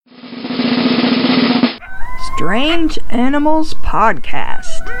Strange Animals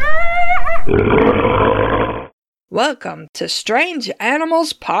Podcast. Welcome to Strange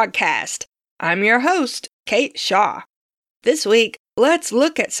Animals Podcast. I'm your host, Kate Shaw. This week, let's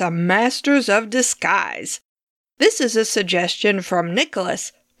look at some masters of disguise. This is a suggestion from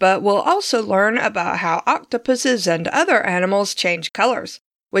Nicholas, but we'll also learn about how octopuses and other animals change colors,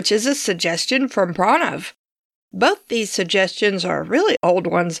 which is a suggestion from Pranav. Both these suggestions are really old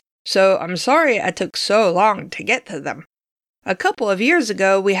ones, so I'm sorry I took so long to get to them. A couple of years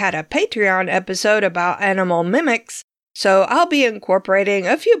ago, we had a Patreon episode about animal mimics, so I'll be incorporating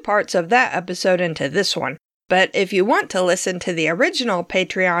a few parts of that episode into this one. But if you want to listen to the original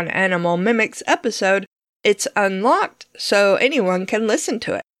Patreon Animal Mimics episode, it's unlocked, so anyone can listen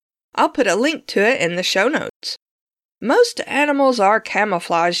to it. I'll put a link to it in the show notes. Most animals are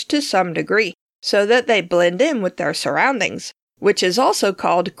camouflaged to some degree, so that they blend in with their surroundings, which is also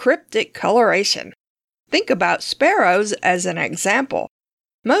called cryptic coloration. Think about sparrows as an example.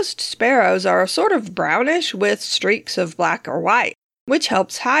 Most sparrows are sort of brownish with streaks of black or white, which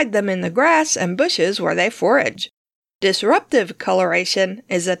helps hide them in the grass and bushes where they forage. Disruptive coloration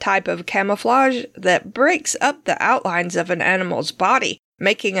is a type of camouflage that breaks up the outlines of an animal's body,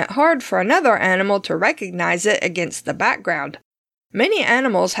 making it hard for another animal to recognize it against the background. Many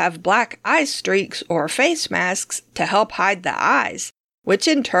animals have black eye streaks or face masks to help hide the eyes, which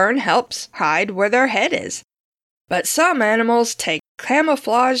in turn helps hide where their head is. But some animals take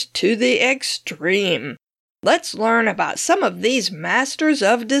camouflage to the extreme. Let's learn about some of these masters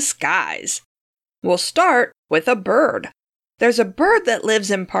of disguise. We'll start with a bird. There's a bird that lives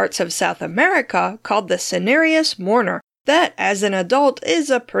in parts of South America called the Cinereus mourner that, as an adult, is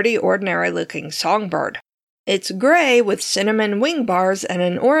a pretty ordinary-looking songbird. It's gray with cinnamon wing bars and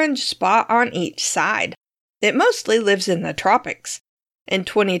an orange spot on each side. It mostly lives in the tropics. In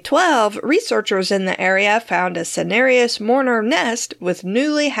 2012, researchers in the area found a Cinereus mourner nest with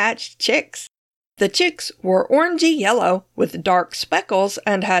newly hatched chicks. The chicks were orangey yellow with dark speckles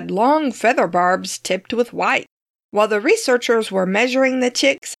and had long feather barbs tipped with white. While the researchers were measuring the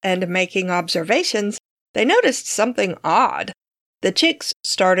chicks and making observations, they noticed something odd. The chicks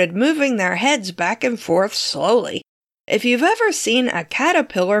started moving their heads back and forth slowly. If you've ever seen a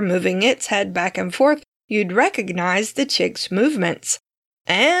caterpillar moving its head back and forth, you'd recognize the chicks' movements.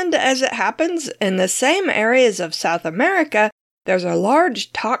 And as it happens, in the same areas of South America, there's a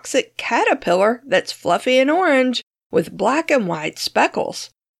large toxic caterpillar that's fluffy and orange with black and white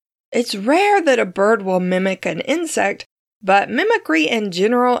speckles. It's rare that a bird will mimic an insect, but mimicry in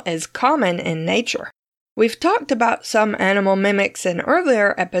general is common in nature. We've talked about some animal mimics in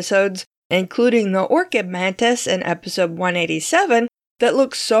earlier episodes, including the orchid mantis in episode 187, that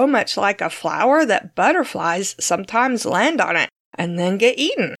looks so much like a flower that butterflies sometimes land on it and then get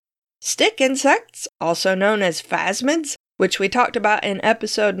eaten. Stick insects, also known as phasmids, which we talked about in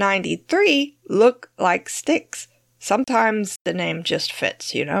episode 93, look like sticks. Sometimes the name just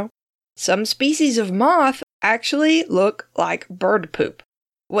fits, you know? Some species of moth actually look like bird poop.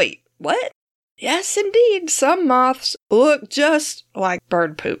 Wait, what? Yes, indeed, some moths look just like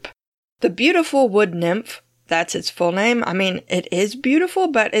bird poop. The beautiful wood nymph, that's its full name. I mean, it is beautiful,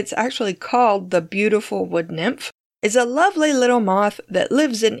 but it's actually called the beautiful wood nymph, is a lovely little moth that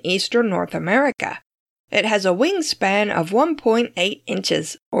lives in eastern North America. It has a wingspan of 1.8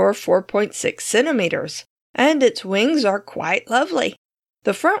 inches, or 4.6 centimeters, and its wings are quite lovely.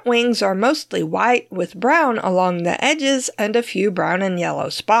 The front wings are mostly white with brown along the edges and a few brown and yellow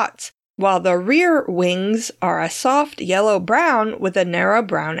spots, while the rear wings are a soft yellow-brown with a narrow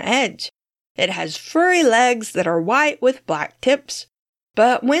brown edge. It has furry legs that are white with black tips.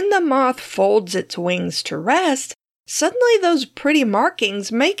 But when the moth folds its wings to rest, suddenly those pretty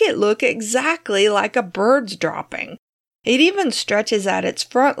markings make it look exactly like a bird's dropping. It even stretches out its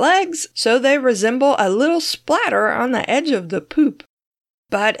front legs so they resemble a little splatter on the edge of the poop.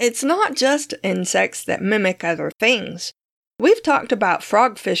 But it's not just insects that mimic other things. We've talked about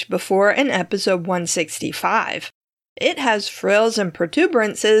frogfish before in episode 165. It has frills and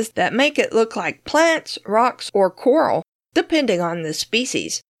protuberances that make it look like plants, rocks, or coral, depending on the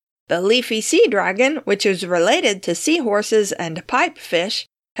species. The leafy sea dragon, which is related to seahorses and pipefish,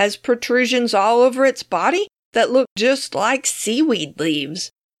 has protrusions all over its body that look just like seaweed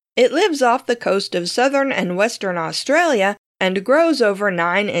leaves. It lives off the coast of southern and western Australia and grows over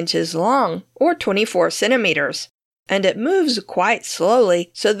 9 inches long, or 24 centimeters. And it moves quite slowly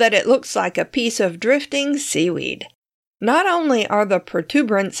so that it looks like a piece of drifting seaweed. Not only are the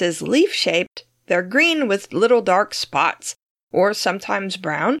protuberances leaf-shaped, they're green with little dark spots, or sometimes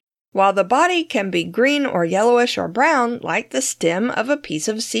brown, while the body can be green or yellowish or brown like the stem of a piece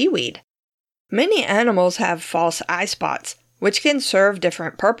of seaweed. Many animals have false eye spots, which can serve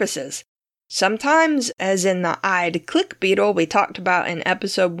different purposes. Sometimes, as in the eyed click beetle we talked about in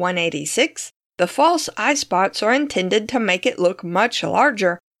episode 186, the false eye spots are intended to make it look much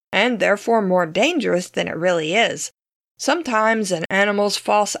larger and therefore more dangerous than it really is. Sometimes an animal's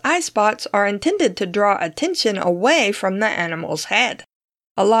false eye spots are intended to draw attention away from the animal's head.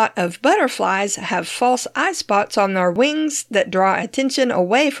 A lot of butterflies have false eye spots on their wings that draw attention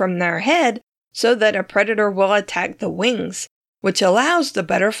away from their head so that a predator will attack the wings, which allows the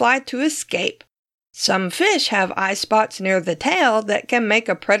butterfly to escape. Some fish have eye spots near the tail that can make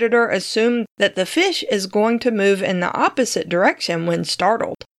a predator assume that the fish is going to move in the opposite direction when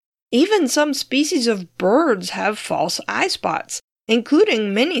startled. Even some species of birds have false eye spots,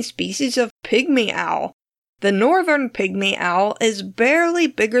 including many species of pygmy owl. The northern pygmy owl is barely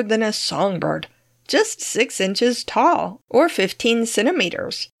bigger than a songbird, just 6 inches tall, or 15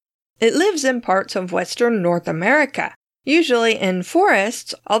 centimeters. It lives in parts of western North America, usually in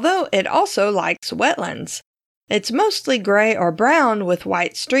forests, although it also likes wetlands. It's mostly gray or brown with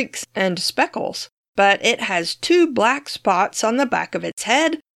white streaks and speckles, but it has 2 black spots on the back of its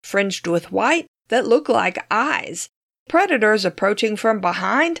head, fringed with white, that look like eyes. Predators approaching from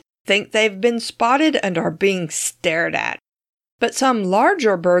behind think they've been spotted and are being stared at. But some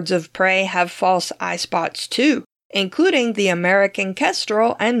larger birds of prey have false eye spots too, including the American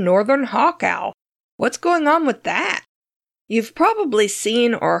kestrel and northern hawk owl. What's going on with that? You've probably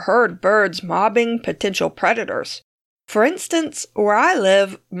seen or heard birds mobbing potential predators. For instance, where I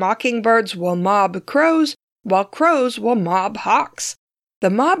live, mockingbirds will mob crows, while crows will mob hawks. The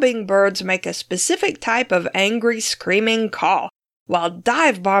mobbing birds make a specific type of angry screaming call, while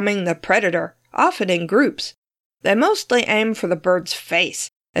dive-bombing the predator, often in groups. They mostly aim for the bird's face,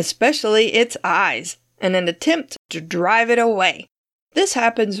 especially its eyes, in an attempt to drive it away. This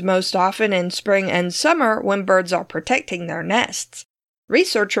happens most often in spring and summer when birds are protecting their nests.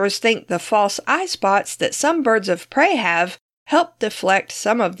 Researchers think the false eye spots that some birds of prey have help deflect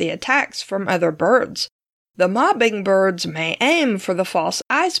some of the attacks from other birds. The mobbing birds may aim for the false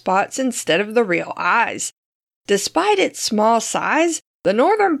eye spots instead of the real eyes. Despite its small size, the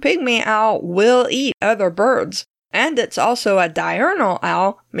northern pygmy owl will eat other birds, and it's also a diurnal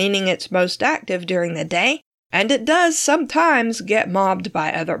owl, meaning it's most active during the day, and it does sometimes get mobbed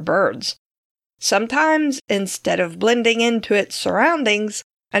by other birds. Sometimes, instead of blending into its surroundings,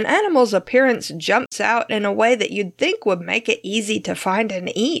 an animal's appearance jumps out in a way that you'd think would make it easy to find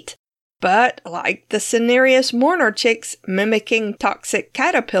and eat. But, like the Cinereus mourner chicks mimicking toxic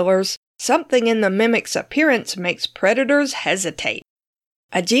caterpillars, something in the mimic's appearance makes predators hesitate.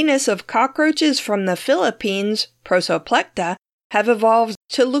 A genus of cockroaches from the Philippines, Prosoplecta, have evolved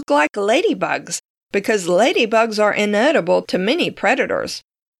to look like ladybugs, because ladybugs are inedible to many predators.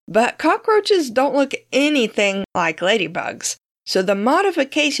 But cockroaches don't look anything like ladybugs, so the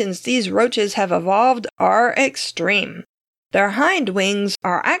modifications these roaches have evolved are extreme. Their hind wings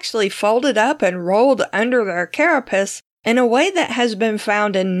are actually folded up and rolled under their carapace in a way that has been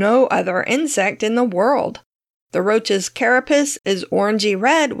found in no other insect in the world. The roach's carapace is orangey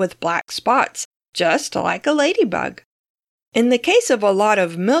red with black spots, just like a ladybug. In the case of a lot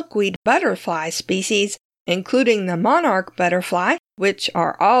of milkweed butterfly species, including the monarch butterfly, which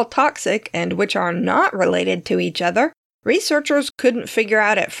are all toxic and which are not related to each other, researchers couldn't figure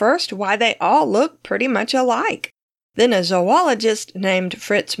out at first why they all look pretty much alike. Then a zoologist named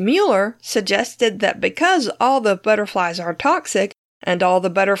Fritz Mueller suggested that because all the butterflies are toxic and all the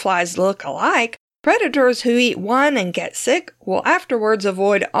butterflies look alike, predators who eat one and get sick will afterwards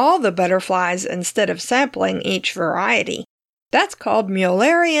avoid all the butterflies instead of sampling each variety. That's called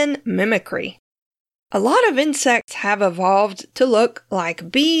Muellerian mimicry. A lot of insects have evolved to look like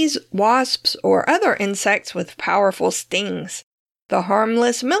bees, wasps, or other insects with powerful stings. The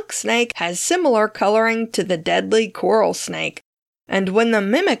harmless milk snake has similar coloring to the deadly coral snake, and when the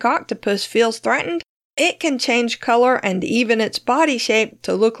mimic octopus feels threatened, it can change color and even its body shape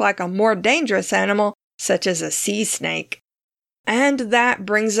to look like a more dangerous animal, such as a sea snake. And that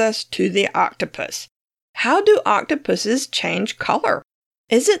brings us to the octopus. How do octopuses change color?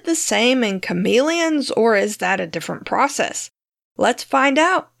 Is it the same in chameleons, or is that a different process? Let's find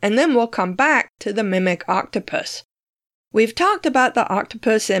out, and then we'll come back to the mimic octopus. We've talked about the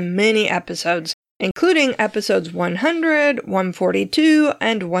octopus in many episodes, including episodes 100, 142,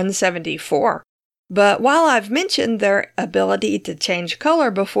 and 174. But while I've mentioned their ability to change color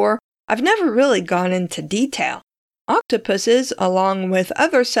before, I've never really gone into detail. Octopuses, along with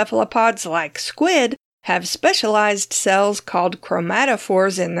other cephalopods like squid, have specialized cells called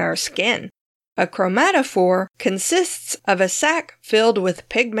chromatophores in their skin. A chromatophore consists of a sac filled with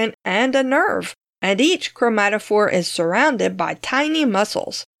pigment and a nerve, and each chromatophore is surrounded by tiny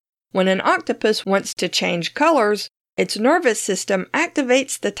muscles. When an octopus wants to change colors, its nervous system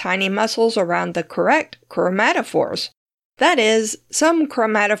activates the tiny muscles around the correct chromatophores. That is, some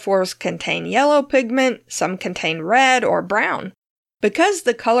chromatophores contain yellow pigment, some contain red or brown. Because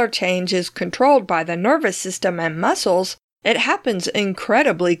the color change is controlled by the nervous system and muscles, it happens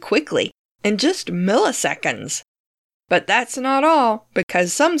incredibly quickly, in just milliseconds. But that's not all,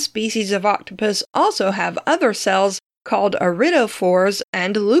 because some species of octopus also have other cells called iridophores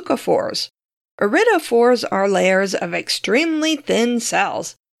and leucophores. Iridophores are layers of extremely thin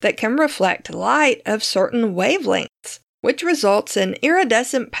cells that can reflect light of certain wavelengths, which results in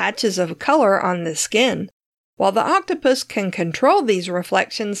iridescent patches of color on the skin. While the octopus can control these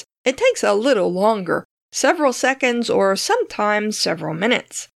reflections, it takes a little longer, several seconds or sometimes several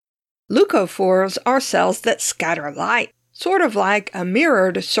minutes. Leucophores are cells that scatter light, sort of like a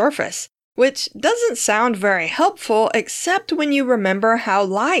mirrored surface, which doesn't sound very helpful except when you remember how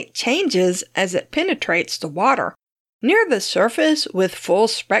light changes as it penetrates the water. Near the surface, with full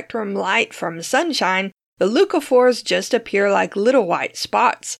spectrum light from sunshine, the leucophores just appear like little white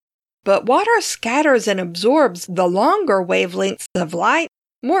spots. But water scatters and absorbs the longer wavelengths of light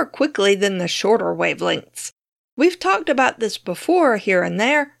more quickly than the shorter wavelengths. We've talked about this before here and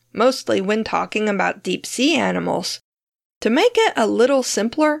there, mostly when talking about deep-sea animals. To make it a little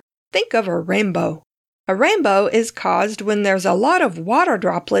simpler, think of a rainbow. A rainbow is caused when there's a lot of water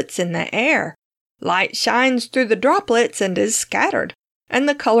droplets in the air. Light shines through the droplets and is scattered, and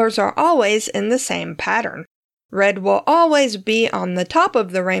the colors are always in the same pattern. Red will always be on the top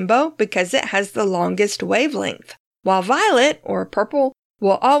of the rainbow because it has the longest wavelength, while violet or purple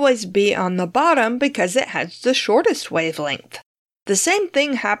will always be on the bottom because it has the shortest wavelength. The same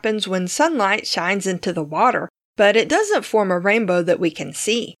thing happens when sunlight shines into the water, but it doesn't form a rainbow that we can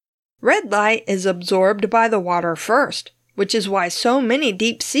see. Red light is absorbed by the water first, which is why so many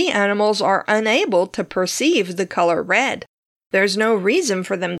deep-sea animals are unable to perceive the color red. There's no reason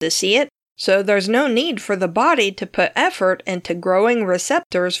for them to see it, so there's no need for the body to put effort into growing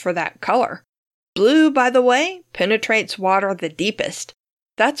receptors for that color. Blue, by the way, penetrates water the deepest.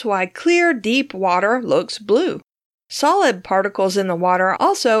 That's why clear, deep water looks blue. Solid particles in the water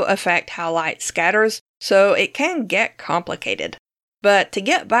also affect how light scatters, so it can get complicated. But to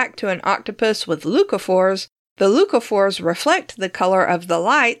get back to an octopus with leucophores, the leucophores reflect the color of the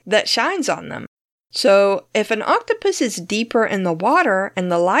light that shines on them. So, if an octopus is deeper in the water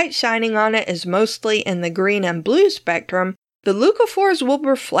and the light shining on it is mostly in the green and blue spectrum, the leucophores will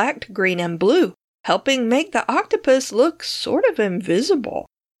reflect green and blue, helping make the octopus look sort of invisible.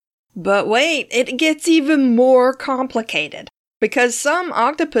 But wait, it gets even more complicated, because some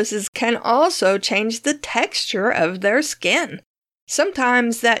octopuses can also change the texture of their skin.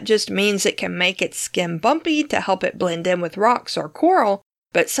 Sometimes that just means it can make its skin bumpy to help it blend in with rocks or coral,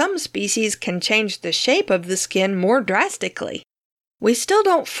 but some species can change the shape of the skin more drastically. We still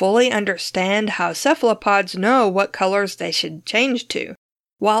don't fully understand how cephalopods know what colors they should change to.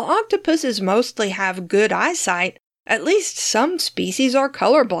 While octopuses mostly have good eyesight, at least some species are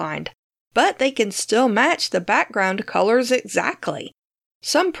colorblind, but they can still match the background colors exactly.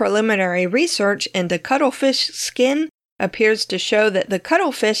 Some preliminary research into cuttlefish skin appears to show that the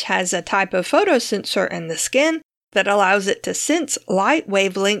cuttlefish has a type of photosensor in the skin that allows it to sense light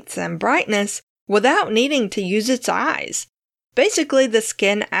wavelengths and brightness without needing to use its eyes. Basically, the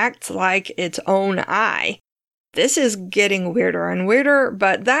skin acts like its own eye. This is getting weirder and weirder,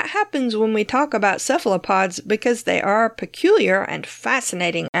 but that happens when we talk about cephalopods because they are peculiar and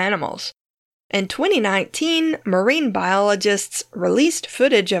fascinating animals. In 2019, marine biologists released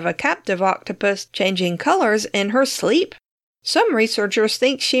footage of a captive octopus changing colors in her sleep. Some researchers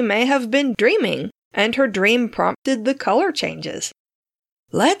think she may have been dreaming, and her dream prompted the color changes.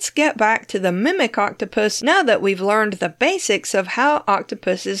 Let's get back to the mimic octopus now that we've learned the basics of how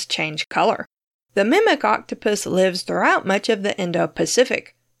octopuses change color. The mimic octopus lives throughout much of the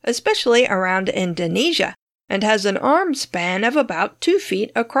Indo-Pacific, especially around Indonesia, and has an arm span of about 2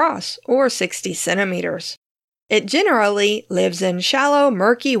 feet across, or 60 centimeters. It generally lives in shallow,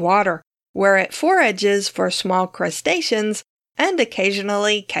 murky water, where it forages for small crustaceans and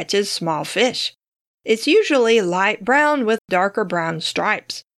occasionally catches small fish. It's usually light brown with darker brown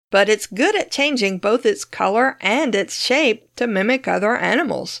stripes, but it's good at changing both its color and its shape to mimic other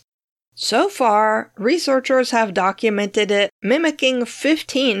animals. So far, researchers have documented it mimicking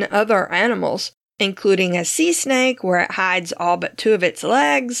 15 other animals, including a sea snake where it hides all but 2 of its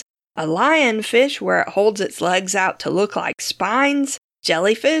legs, a lionfish where it holds its legs out to look like spines,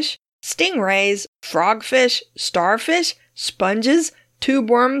 jellyfish, stingrays, frogfish, starfish, sponges,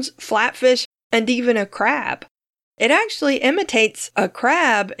 tubeworms, flatfish, and even a crab. It actually imitates a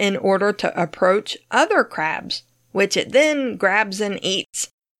crab in order to approach other crabs, which it then grabs and eats.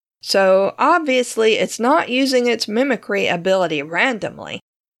 So obviously it's not using its mimicry ability randomly.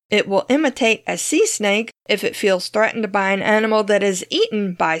 It will imitate a sea snake if it feels threatened by an animal that is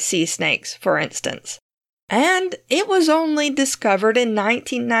eaten by sea snakes, for instance. And it was only discovered in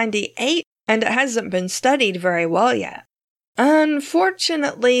 1998, and it hasn't been studied very well yet.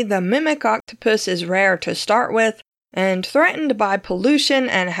 Unfortunately, the mimic octopus is rare to start with and threatened by pollution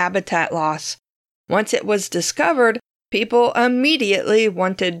and habitat loss. Once it was discovered, people immediately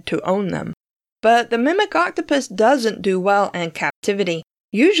wanted to own them. But the mimic octopus doesn't do well in captivity,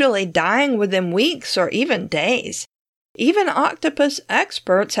 usually dying within weeks or even days. Even octopus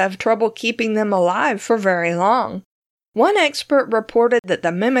experts have trouble keeping them alive for very long. One expert reported that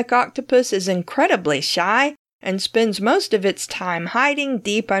the mimic octopus is incredibly shy and spends most of its time hiding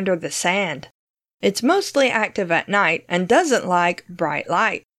deep under the sand. It's mostly active at night and doesn't like bright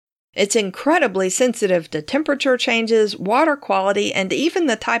light. It's incredibly sensitive to temperature changes, water quality, and even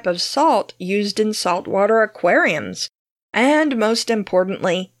the type of salt used in saltwater aquariums. And most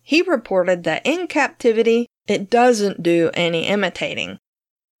importantly, he reported that in captivity, it doesn't do any imitating.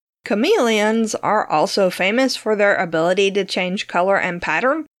 Chameleons are also famous for their ability to change color and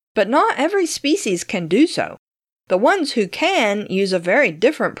pattern, but not every species can do so. The ones who can use a very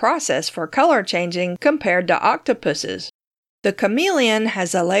different process for color changing compared to octopuses. The chameleon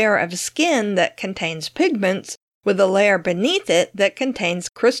has a layer of skin that contains pigments, with a layer beneath it that contains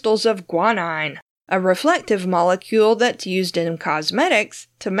crystals of guanine, a reflective molecule that's used in cosmetics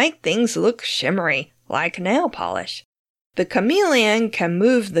to make things look shimmery, like nail polish. The chameleon can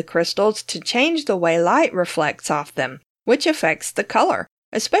move the crystals to change the way light reflects off them, which affects the color,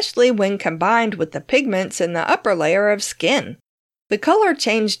 especially when combined with the pigments in the upper layer of skin. The color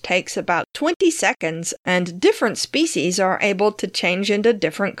change takes about 20 seconds, and different species are able to change into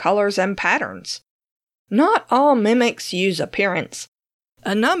different colors and patterns. Not all mimics use appearance.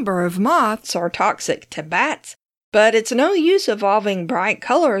 A number of moths are toxic to bats, but it's no use evolving bright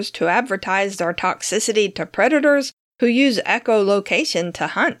colors to advertise their toxicity to predators who use echolocation to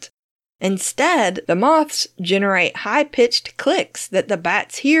hunt. Instead, the moths generate high-pitched clicks that the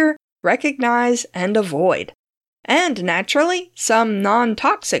bats hear, recognize, and avoid. And naturally, some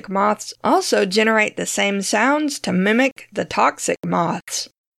non-toxic moths also generate the same sounds to mimic the toxic moths.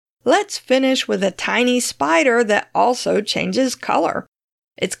 Let's finish with a tiny spider that also changes color.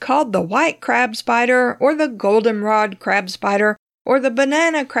 It's called the white crab spider, or the goldenrod crab spider, or the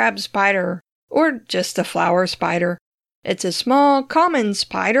banana crab spider, or just the flower spider. It's a small, common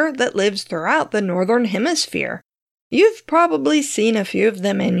spider that lives throughout the northern hemisphere. You've probably seen a few of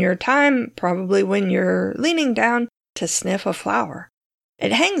them in your time, probably when you're leaning down to sniff a flower.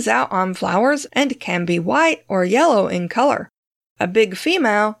 It hangs out on flowers and can be white or yellow in color. A big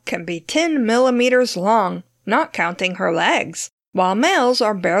female can be 10 millimeters long, not counting her legs, while males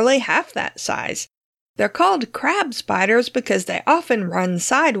are barely half that size. They're called crab spiders because they often run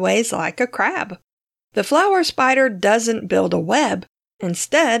sideways like a crab. The flower spider doesn't build a web.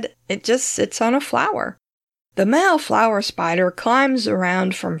 Instead, it just sits on a flower. The male flower spider climbs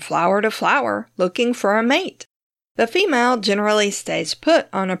around from flower to flower, looking for a mate. The female generally stays put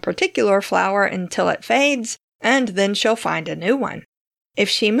on a particular flower until it fades, and then she'll find a new one. If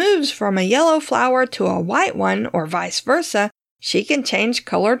she moves from a yellow flower to a white one, or vice versa, she can change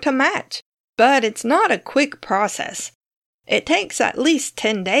color to match. But it's not a quick process. It takes at least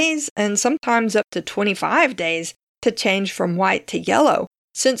 10 days, and sometimes up to 25 days, to change from white to yellow,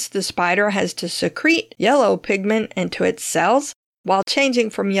 since the spider has to secrete yellow pigment into its cells, while changing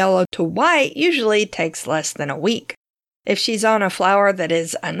from yellow to white usually takes less than a week. If she's on a flower that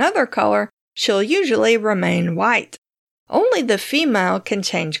is another color, she'll usually remain white. Only the female can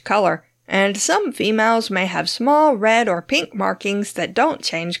change color, and some females may have small red or pink markings that don't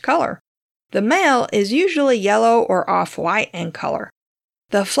change color. The male is usually yellow or off-white in color.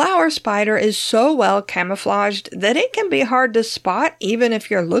 The flower spider is so well camouflaged that it can be hard to spot even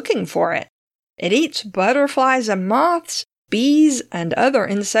if you're looking for it. It eats butterflies and moths, bees, and other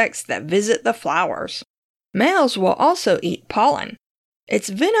insects that visit the flowers. Males will also eat pollen. Its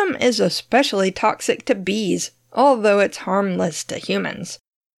venom is especially toxic to bees, although it's harmless to humans.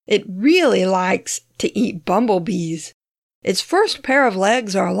 It really likes to eat bumblebees. Its first pair of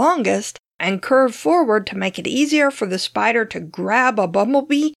legs are longest and curve forward to make it easier for the spider to grab a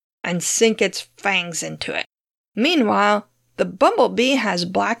bumblebee and sink its fangs into it. Meanwhile, the bumblebee has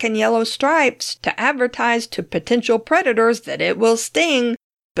black and yellow stripes to advertise to potential predators that it will sting,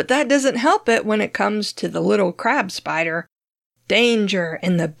 But that doesn't help it when it comes to the little crab spider. Danger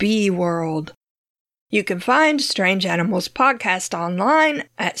in the bee world. You can find Strange Animals Podcast online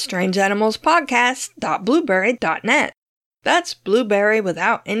at strangeanimalspodcast.blueberry.net. That's blueberry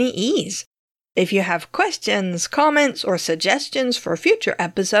without any E's. If you have questions, comments, or suggestions for future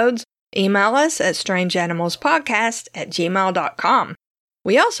episodes, email us at strangeanimalspodcast@gmail.com.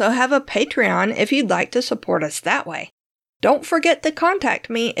 We also have a Patreon if you'd like to support us that way. Don't forget to contact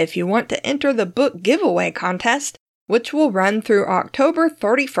me if you want to enter the book giveaway contest, which will run through October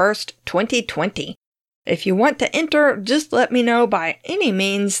 31st, 2020. If you want to enter, just let me know by any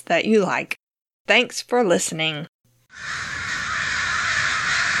means that you like. Thanks for listening.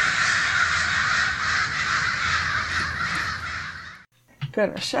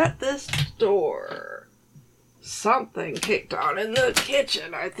 Gonna shut this door. Something kicked on in the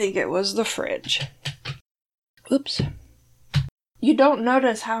kitchen. I think it was the fridge. Oops. You don't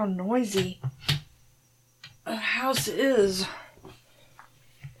notice how noisy a house is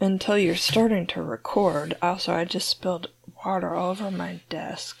until you're starting to record. Also, I just spilled water all over my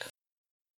desk.